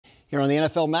Here on the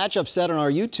NFL Matchup Set on our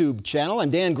YouTube channel, I'm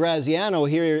Dan Graziano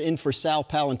here in for Sal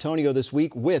Palantonio this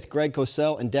week with Greg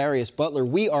Cosell and Darius Butler.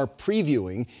 We are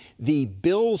previewing the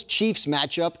Bills-Chiefs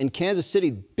matchup in Kansas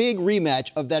City, big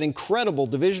rematch of that incredible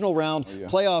divisional round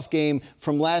playoff game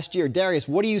from last year. Darius,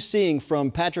 what are you seeing from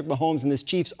Patrick Mahomes in this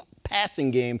Chiefs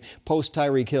passing game post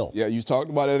Tyreek Hill? Yeah, you talked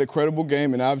about that incredible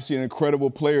game, and obviously an incredible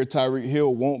player. Tyreek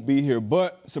Hill won't be here,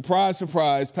 but surprise,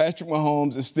 surprise, Patrick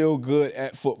Mahomes is still good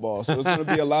at football. So it's going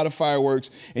to be a lot of fireworks,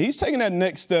 and he's taking that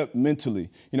next step mentally.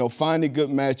 You know, finding good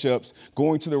matchups,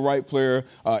 going to the right player.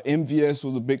 MVS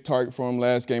was a big target for him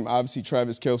last game. Obviously,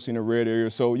 Travis Kelce in the red area.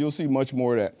 So you'll see much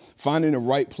more of that. Finding the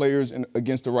right players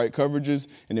against the right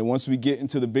coverages, and then once we get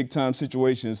into the big-time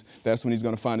situations, that's when he's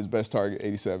going to find his best target,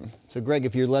 87. So, Greg,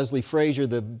 if you're Leslie Frazier,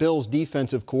 the Bills'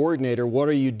 defensive coordinator, what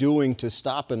are you doing to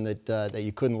stop him that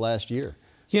you couldn't last year?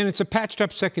 Yeah, and it's a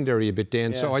patched-up secondary a bit,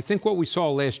 Dan. Yeah. So I think what we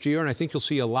saw last year, and I think you'll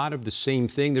see a lot of the same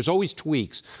thing. There's always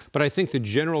tweaks, but I think the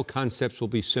general concepts will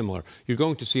be similar. You're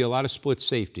going to see a lot of split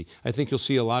safety. I think you'll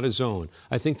see a lot of zone.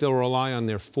 I think they'll rely on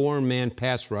their four-man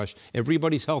pass rush.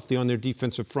 Everybody's healthy on their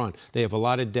defensive front. They have a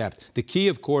lot of depth. The key,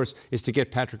 of course, is to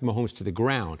get Patrick Mahomes to the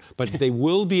ground, but they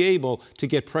will be able to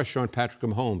get pressure on Patrick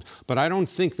Mahomes. But I don't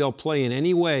think they'll play in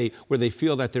any way where they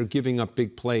feel that they're giving up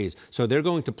big plays. So they're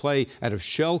going to play out of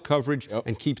shell coverage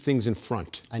and keep things in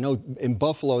front. I know in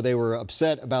Buffalo they were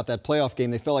upset about that playoff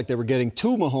game. They felt like they were getting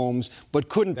to Mahomes but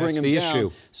couldn't bring him down. That's the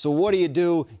issue. So what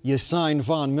do? You sign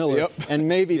Von Miller, and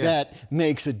maybe that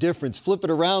makes a difference. Flip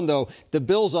it around, though. The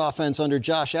Bills' offense under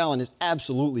Josh Allen is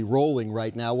absolutely rolling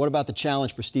right now. What about the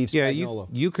challenge for Steve Spagnuolo?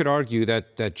 Yeah, you could argue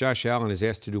that Josh Allen is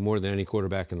asked to do more than any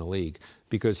quarterback in the league,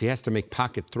 because he has to make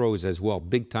pocket throws as well,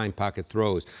 big-time pocket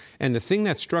throws. And the thing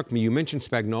that struck me, you mentioned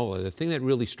Spagnuolo, the thing that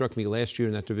really struck me last year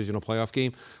in that divisional playoff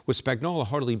game was Spagnuolo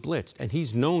hardly blitzed, and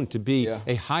he's known to be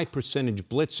a high-percentage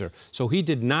blitzer. So he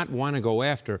did not want to go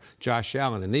after Josh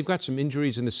Allen. And they've got some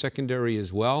injuries in the secondary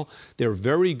as well. They're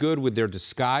very good with their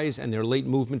disguise and their late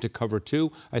movement to cover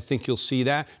two. I think you'll see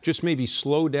that. Just maybe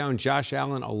slow down Josh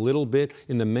Allen a little bit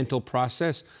in the mental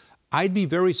process. I'd be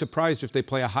very surprised if they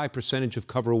play a high percentage of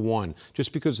cover one,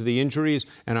 just because of the injuries,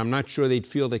 and I'm not sure they'd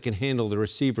feel they can handle the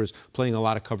receivers playing a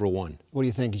lot of cover one. What do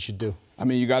you think he should do? I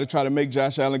mean, you got to try to make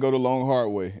Josh Allen go the long, hard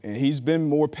way. And he's been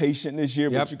more patient this year,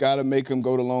 but you got to make him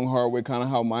go the long, hard way, kind of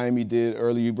how Miami did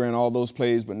earlier. You ran all those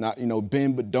plays, but not,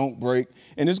 bend but don't break.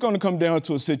 And it's going to come down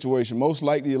to a situation. Most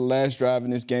likely the last drive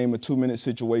in this game, a 2-minute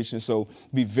situation. So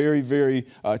be very, very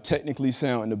technically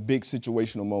sound in the big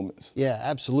situational moments. Yeah,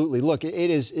 absolutely. Look,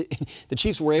 the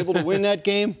Chiefs were able to win that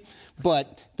game,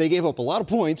 but they gave up a lot of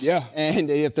points. Yeah.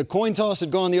 And if the coin toss had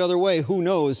gone the other way, who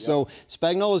knows? Yeah. So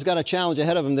Spagnuolo's got a challenge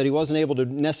ahead of him that he wasn't able to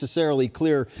necessarily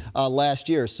clear last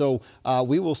year. So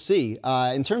we will see.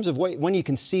 In terms of when you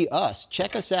can see us,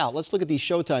 check us out. Let's look at these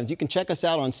show times. You can check us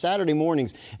out on Saturday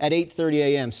mornings at 8:30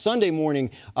 a.m., Sunday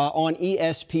morning on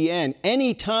ESPN,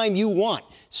 anytime you want,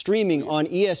 streaming on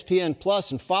ESPN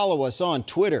Plus, and follow us on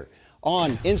Twitter,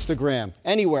 on Instagram,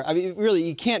 anywhere. I mean, really,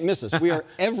 you can't miss us. We are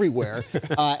everywhere.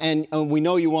 And we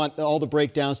know you want all the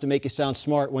breakdowns to make you sound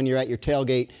smart when you're at your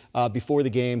tailgate before the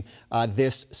game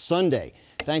this Sunday.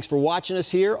 Thanks for watching us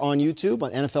here on YouTube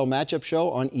on NFL Matchup Show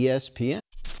on ESPN.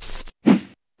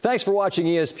 Thanks for watching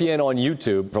ESPN on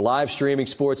YouTube. For live streaming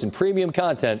sports and premium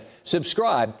content,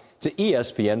 subscribe to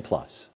ESPN Plus.